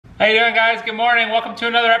How you doing, guys? Good morning. Welcome to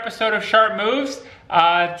another episode of Sharp Moves.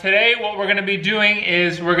 Today what we're going to be doing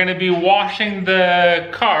is we're going to be washing the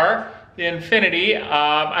car, the INFINITI.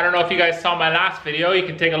 I don't know if you guys saw my last video. You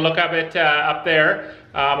can take a look of it up there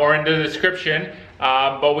or in the description.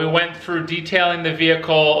 But we went through detailing the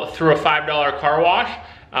vehicle through a $5 car wash.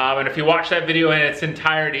 And if you watch that video in its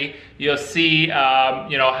entirety, you'll see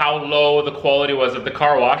how low the quality was of the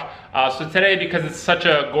car wash. So today, because it's such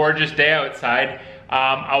a gorgeous day outside,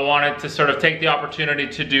 I wanted to sort of take the opportunity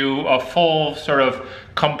to do a full sort of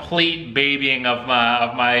complete babying of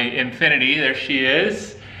my INFINITI. There she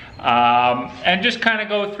is. And just kind of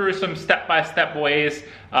go through some step-by-step ways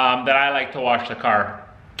that I like to wash the car.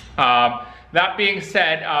 That being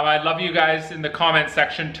said, I'd love you guys in the comment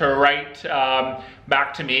section to write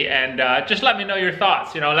back to me and just let me know your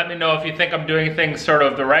thoughts. Let me know if you think I'm doing things sort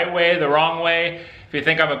of the right way, the wrong way. If you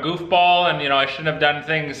think I'm a goofball and I shouldn't have done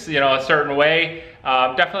things a certain way,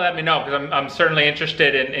 definitely let me know, because I'm certainly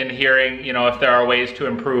interested in hearing if there are ways to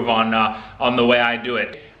improve on the way I do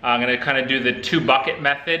it. I'm going to kind of do the 2-bucket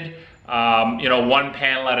method, one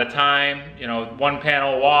panel at a time, one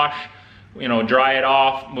panel wash, dry it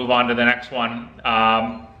off, move on to the next one.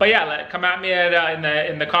 But yeah, come at me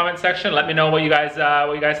in the comment section. Let me know what you guys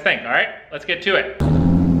think. All right, let's get to it.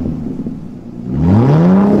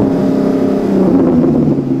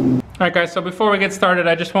 Alright guys, so before we get started,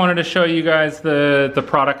 I just wanted to show you guys the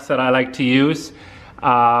products that I like to use.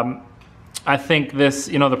 I think this,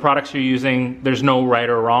 the products you're using, there's no right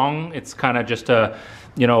or wrong. It's kind of just a,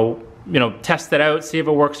 test it out, see if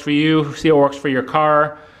it works for you, see if it works for your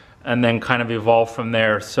car, and then kind of evolve from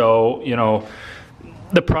there. So,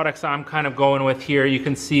 the products I'm kind of going with here, you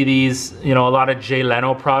can see these, a lot of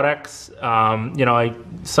Leno products.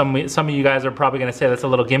 Some of you guys are probably going to say that's a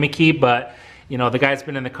little gimmicky, but the guy's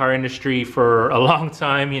been in the car industry for a long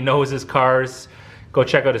time. He knows his cars. Go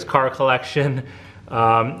check out his car collection.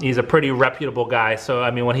 He's a pretty reputable guy. So,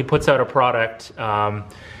 I mean, when he puts out a product, I'm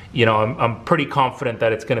pretty confident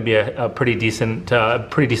that it's going to be a pretty decent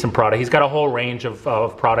product. He's got a whole range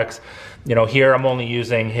of products. Here I'm only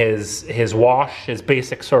using his wash, his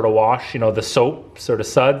basic sort of wash, the soap sort of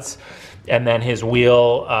suds, and then his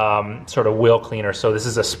wheel sort of wheel cleaner. So this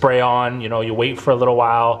is a spray on, you wait for a little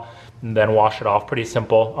while and then wash it off. Pretty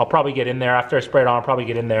simple. I'll probably get in there after I spray it on. I'll probably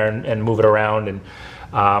get in there and move it around, and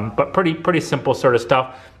but pretty simple sort of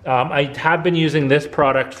stuff. I have been using this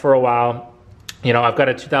product for a while. I've got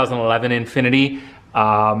a 2011 INFINITI,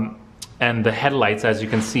 and the headlights, as you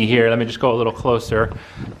can see here, let me just go a little closer.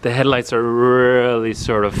 The headlights are really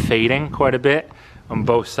sort of fading quite a bit on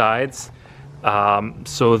both sides.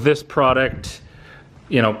 So this product,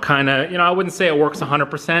 I wouldn't say it works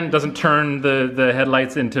 100%. It doesn't turn the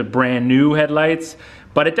headlights into brand new headlights,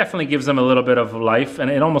 but it definitely gives them a little bit of life,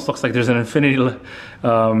 and it almost looks like there's an INFINITI.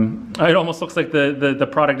 It almost looks like the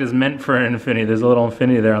product is meant for an INFINITI. There's a little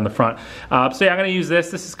INFINITI there on the front. So yeah, I'm gonna use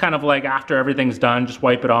this. This is kind of like after everything's done, just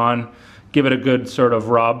wipe it on, give it a good sort of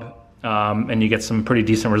rub, and you get some pretty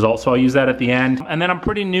decent results. So I'll use that at the end. And then I'm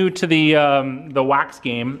pretty new to the wax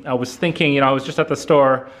game. I was thinking, I was just at the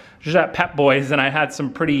store, just at Pep Boys, and I had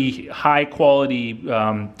some pretty high quality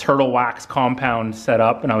turtle wax compound set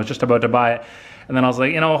up, and I was just about to buy it. And then I was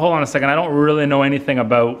like, hold on a second, I don't really know anything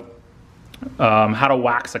about how to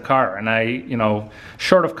wax a car. And I,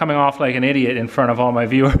 short of coming off like an idiot in front of all my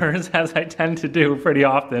viewers, as I tend to do pretty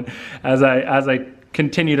often, as I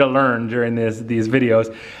continue to learn during these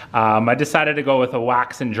videos, I decided to go with a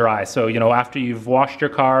wax and dry. So, after you've washed your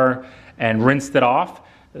car and rinsed it off,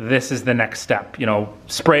 this is the next step.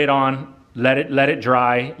 Spray it on, let it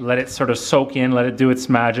dry, let it sort of soak in, let it do its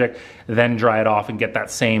magic, then dry it off and get that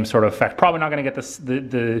same sort of effect. Probably not going to get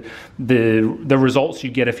the results you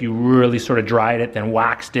get if you really sort of dried it, then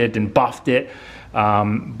waxed it and buffed it.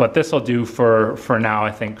 But this will do for now,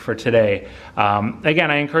 I think, for today. Again,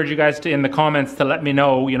 I encourage you guys in the comments to let me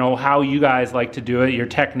know, how you guys like to do it, your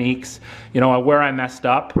techniques, where I messed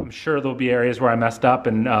up. I'm sure there'll be areas where I messed up,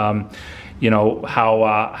 and how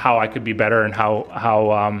I could be better, and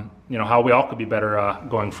how we all could be better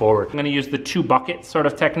going forward. I'm going to use the 2-bucket sort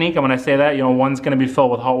of technique, and when I say that, one's going to be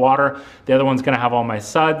filled with hot water, the other one's going to have all my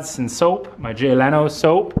suds and soap, my Leno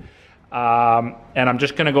soap, and I'm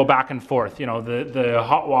just going to go back and forth. The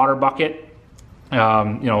hot water bucket,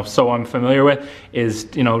 so I'm familiar with, is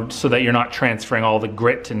so that you're not transferring all the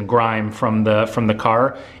grit and grime from the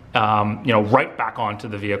car, right back onto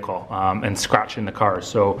the vehicle and scratching the car.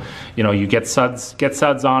 So you get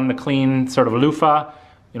suds on the clean sort of loofah.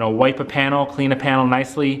 Wipe a panel, clean a panel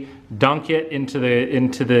nicely, dunk it into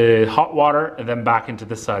the hot water, and then back into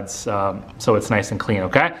the suds, so it's nice and clean.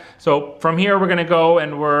 Okay. So from here we're gonna go,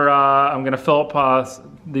 and I'm gonna fill up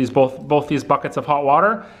both these buckets of hot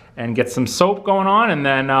water and get some soap going on, and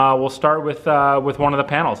then we'll start with one of the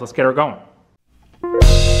panels. Let's get her going.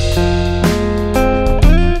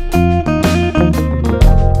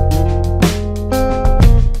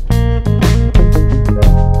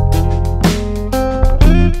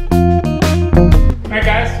 Alright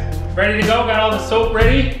guys, ready to go? Got all the soap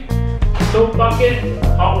ready? Soap bucket,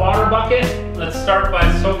 hot water bucket. Let's start by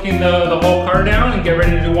soaking the whole car down and get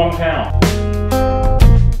ready to do one panel.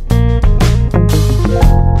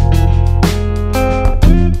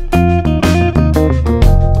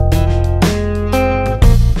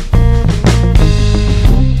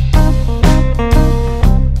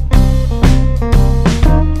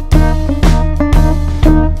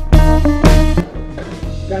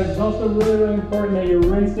 Guys, it's also really important that you're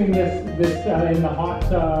rinsing this in the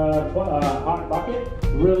hot bucket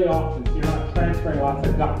really often, so you're not transferring lots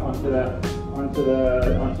of guck onto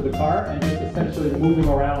the car and just essentially moving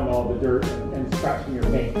around all the dirt and scratching your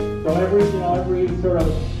paint. So every sort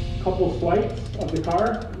of couple swipes of the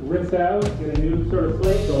car, rinse out, get a new sort of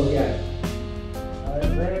slate, go again.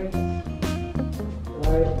 Rinse,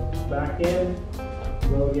 right, back in,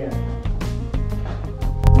 go again.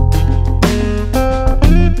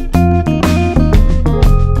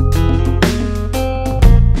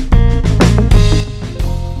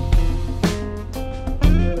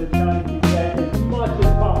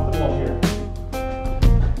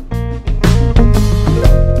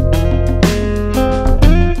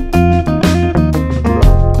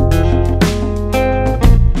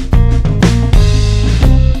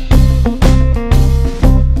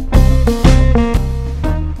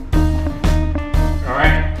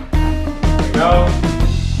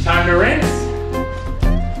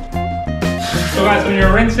 So guys, when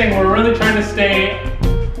you're rinsing, we're really trying to stay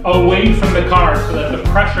away from the car so that the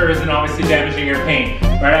pressure isn't obviously damaging your paint.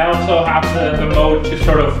 Right? I also have the mode to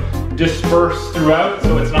sort of disperse throughout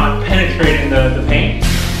so it's not penetrating the paint.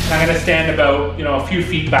 And I'm going to stand about a few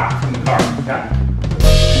feet back from the car. Okay?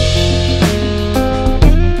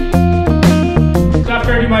 So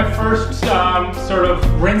after I do my first sort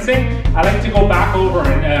of rinsing, I like to go back over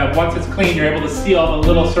and once it's clean, you're able to see all the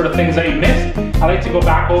little sort of things that you missed. I like to go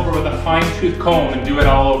back over with a fine-tooth comb and do it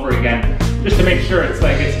all over again, just to make sure it's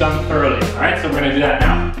done thoroughly. All right, so we're gonna do that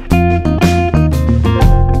now.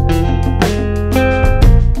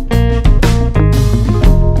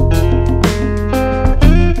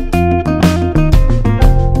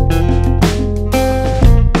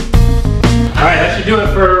 All right, that should do it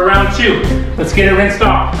for round 2. Let's get it rinsed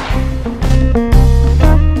off.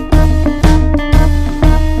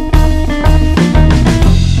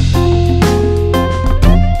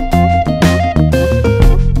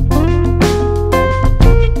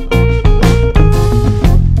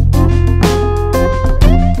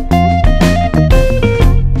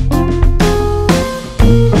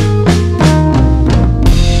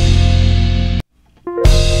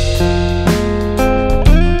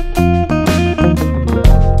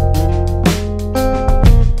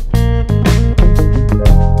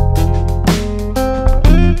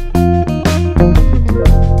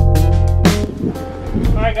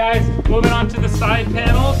 Moving on to the side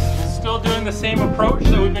panels, still doing the same approach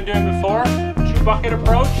that we've been doing before, 2-bucket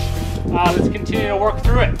approach. Let's continue to work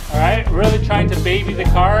through it, all right? Really trying to baby the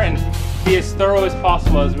car and be as thorough as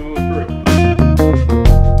possible as we move through.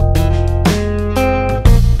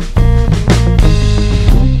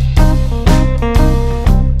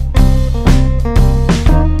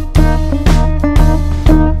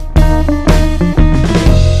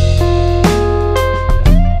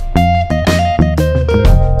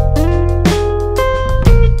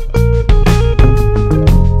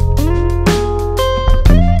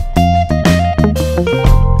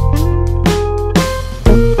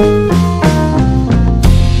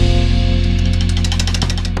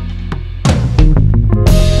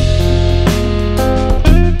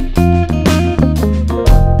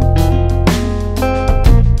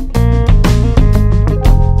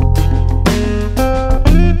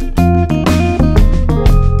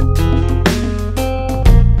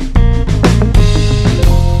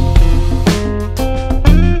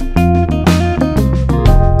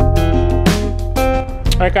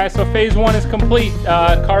 Alright guys, so phase 1 is complete.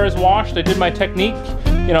 Car is washed. I did my technique,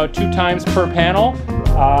 2 times per panel,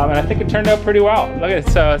 and I think it turned out pretty well. Look at it,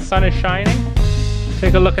 sun is shining.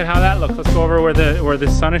 Take a look at how that looks. Let's go over where the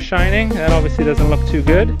sun is shining. That obviously doesn't look too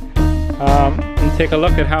good. And take a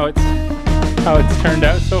look at how it's turned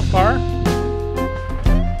out so far.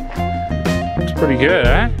 Looks pretty good,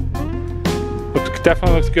 eh?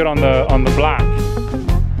 Definitely looks good on the black.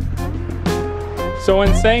 So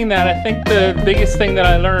in saying that, I think the biggest thing that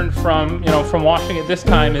I learned from, from washing it this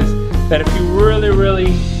time is that if you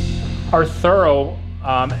really are thorough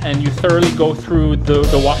and you thoroughly go through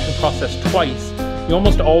the washing process twice, you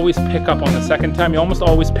almost always pick up on the second time, you almost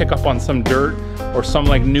always pick up on some dirt or some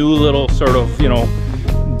like new little sort of,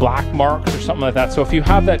 black marks or something like that. So if you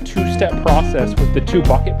have that two-step process with the two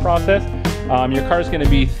bucket process, your car is going to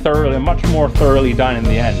be much more thoroughly done in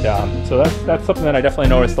the end. So that's something that I definitely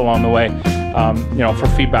noticed along the way, for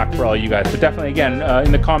feedback for all you guys. But definitely, again,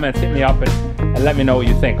 in the comments, hit me up and let me know what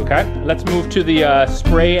you think, okay? Let's move to the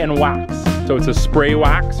spray and wax. So it's a spray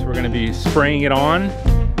wax. We're going to be spraying it on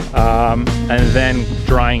and then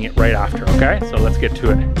drying it right after, okay? So let's get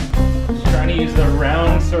to it. Just trying to use the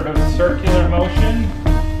round sort of circular motion.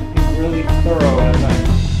 It's really thorough as I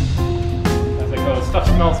go. This stuff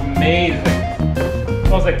smells amazing. It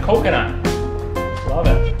smells like coconut. Love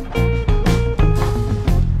it.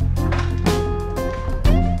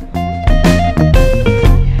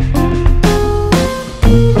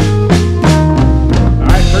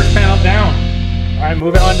 Alright, first panel down. Alright,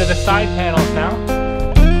 moving on to the side panels now.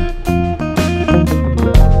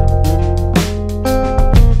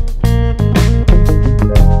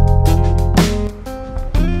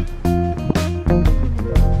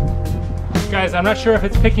 Guys, I'm not sure if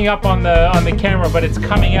it's picking up on the camera, but it's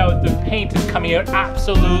coming out, the paint is coming out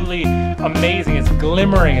absolutely amazing. It's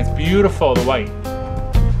glimmering, it's beautiful, the white.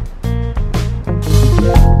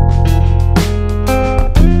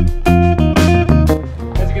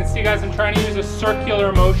 As you can see, guys, I'm trying to use a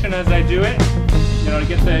circular motion as I do it,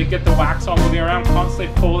 to get the wax all moving around,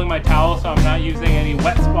 constantly folding my towel so I'm not using any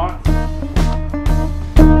wet spots.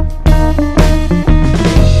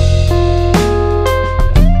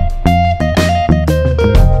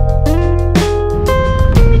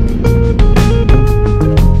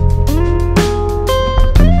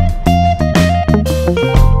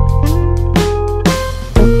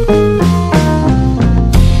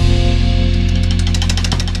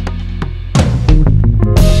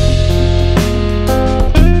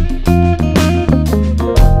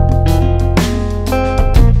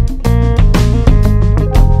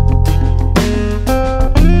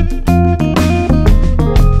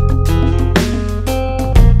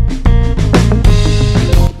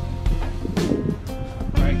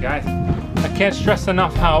 Can't stress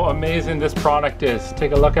enough how amazing this product is.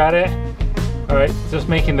 Take a look at it. All right, just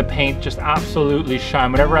making the paint just absolutely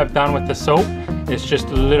shine. Whatever I've done with the soap, it's just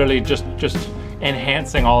literally just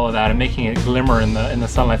enhancing all of that and making it glimmer in the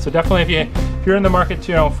sunlight. So definitely, if you're in the market,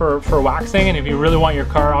 for waxing, and if you really want your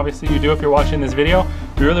car, obviously you do if you're watching this video,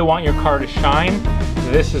 if you really want your car to shine,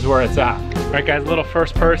 this is where it's at. All right, guys, a little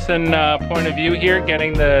first-person point of view here,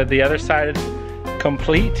 getting the other side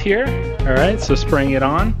complete here. All right, so spraying it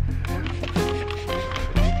on.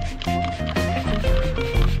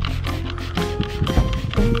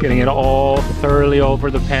 Getting it all thoroughly over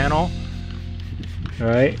the panel. All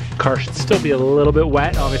right, car should still be a little bit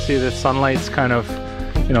wet. Obviously the sunlight's kind of,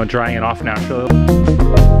 drying it off naturally.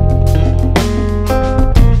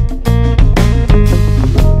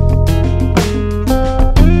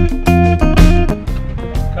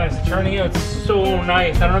 Guys, turning out so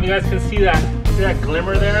nice. I don't know if you guys can see that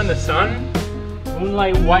glimmer there in the sun.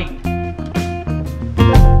 Moonlight white.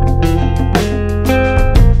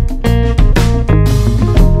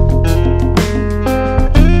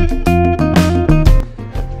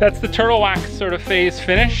 That's the turtle wax sort of phase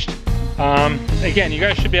finished. Again, you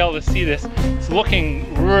guys should be able to see this. It's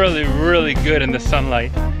looking really good in the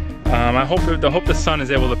sunlight. I hope the sun is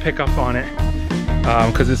able to pick up on it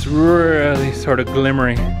because it's really sort of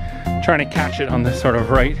glimmering. I'm trying to catch it on the sort of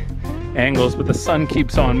right angles, but the sun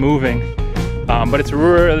keeps on moving. But it's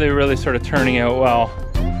really sort of turning out well.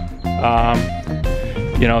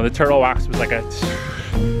 The turtle wax was like a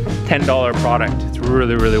 $10 product. It's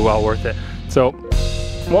really well worth it. So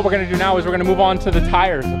what we're gonna do now is we're gonna move on to the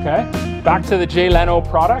tires, okay? Back to the Leno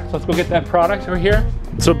product. Let's go get that product over here.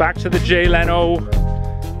 So back to the Leno,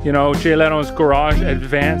 Leno's Garage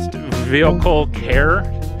Advanced Vehicle Care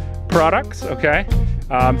products, okay?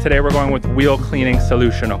 Today we're going with wheel cleaning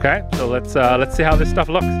solution, okay? So let's see how this stuff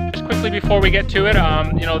looks. Just quickly before we get to it,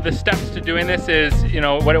 the steps to doing this is,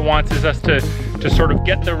 what it wants is us to sort of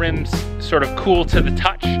get the rims sort of cool to the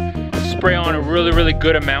touch, spray on a really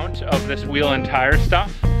good amount of this wheel and tire stuff.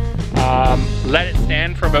 Let it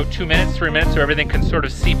stand for about 2 minutes, 3 minutes, so everything can sort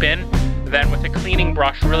of seep in. Then with a cleaning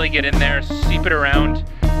brush, really get in there, seep it around,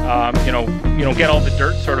 get all the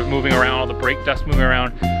dirt sort of moving around, all the brake dust moving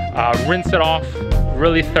around. Rinse it off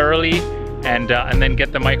really thoroughly, and then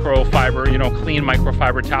get the microfiber, clean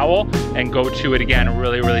microfiber towel and go to it again and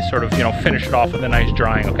really sort of, finish it off with a nice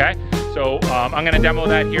drying, okay? So I'm gonna demo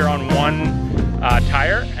that here on one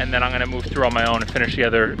tire, and then I'm gonna move through on my own and finish the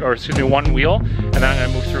other, or excuse me, one wheel, and then I'm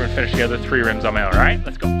gonna move through and finish the other 3 rims on my own. All right,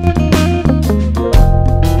 let's go.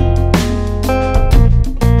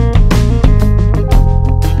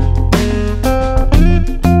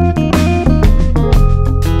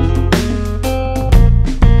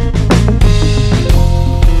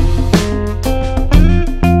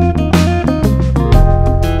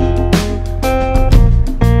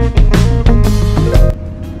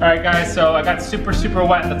 Alright guys, so I got super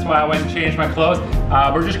wet, that's why I went and changed my clothes.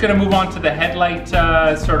 We're just gonna move on to the headlight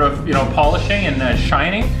sort of, you know, polishing and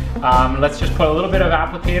shining. Let's just put a little bit of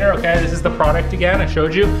applicator, okay? This is the product again, I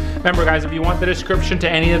showed you. Remember guys, if you want the description to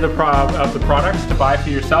any of the products to buy for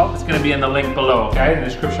yourself, it's gonna be in the link below, okay? In the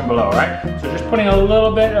description below, right? So just putting a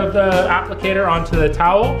little bit of the applicator onto the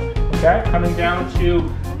towel, okay? Coming down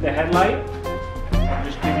to the headlight, and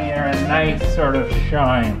just giving it a nice sort of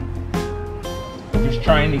shine. Just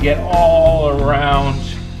trying to get all around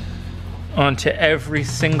onto every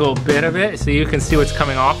single bit of it, so you can see what's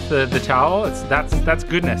coming off the towel. That's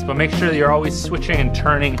goodness, but make sure that you're always switching and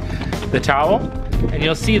turning the towel, and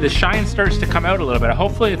you'll see the shine starts to come out a little bit.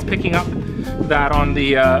 Hopefully it's picking up that on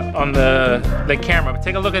the camera, but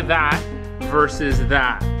take a look at that versus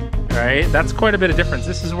that, right? That's quite a bit of difference.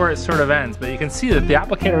 This is where it sort of ends, but you can see that the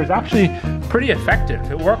applicator is actually pretty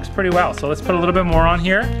effective. It works pretty well. So let's put a little bit more on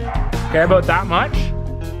here. Okay, about that much.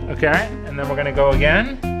 Okay, and then we're gonna go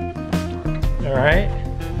again. All right.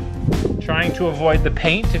 Trying to avoid the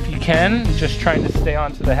paint if you can. Just trying to stay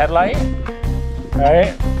onto the headlight. All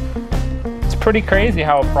right. It's pretty crazy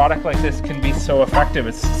how a product like this can be so effective.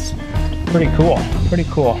 It's pretty cool, pretty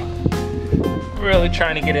cool. Really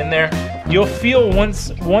trying to get in there. You'll feel once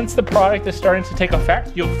the product is starting to take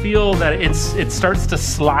effect, you'll feel that it starts to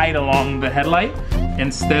slide along the headlight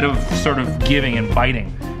instead of sort of giving and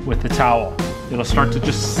biting with the towel. It'll start to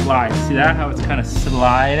just slide. See that? How it's kind of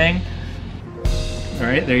sliding? All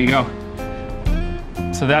right, there you go.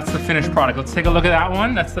 So that's the finished product. Let's take a look at that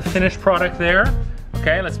one. That's the finished product there.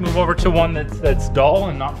 Okay, let's move over to one that's dull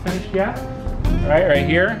and not finished yet. All right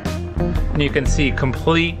here. And you can see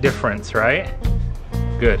complete difference, right?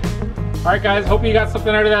 Good. All right guys, hope you got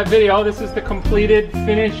something out of that video. This is the completed,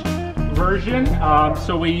 finished version.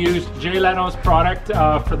 So we used Jay Leno's product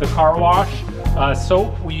for the car wash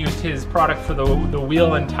soap. We used his product for the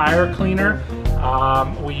wheel and tire cleaner.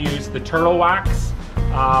 We used the turtle wax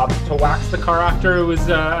to wax the car after it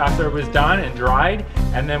was done and dried.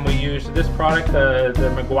 And then we used this product,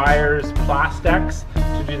 the Maguir's plast-X,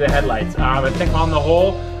 to do the headlights. I think on the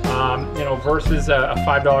whole, you know, versus a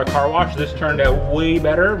 $5 car wash, this turned out way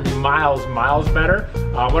better, miles better.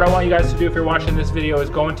 What I want you guys to do if you're watching this video is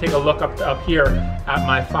go and take a look up here at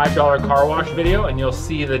my $5 car wash video, and you'll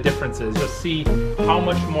see the differences. You'll see how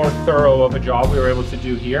much more thorough of a job we were able to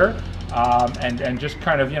do here. And just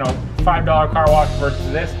kind of, you know, $5 car wash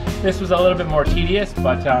versus this was a little bit more tedious,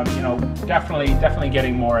 but you know, definitely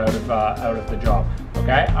getting more out of the job.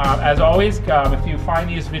 Okay, as always, if you find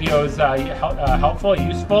these videos helpful,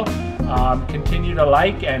 useful, continue to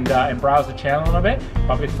like and browse the channel a little bit.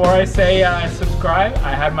 But before I say subscribe,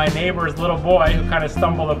 I had my neighbor's little boy who kind of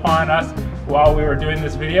stumbled upon us while we were doing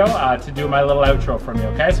this video to do my little outro for me.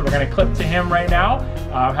 Okay, so we're going to clip to him right now.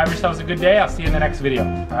 Have yourselves a good day. I'll see you in the next video.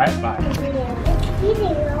 All right, bye.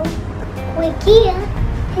 We're here.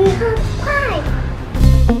 We have pie.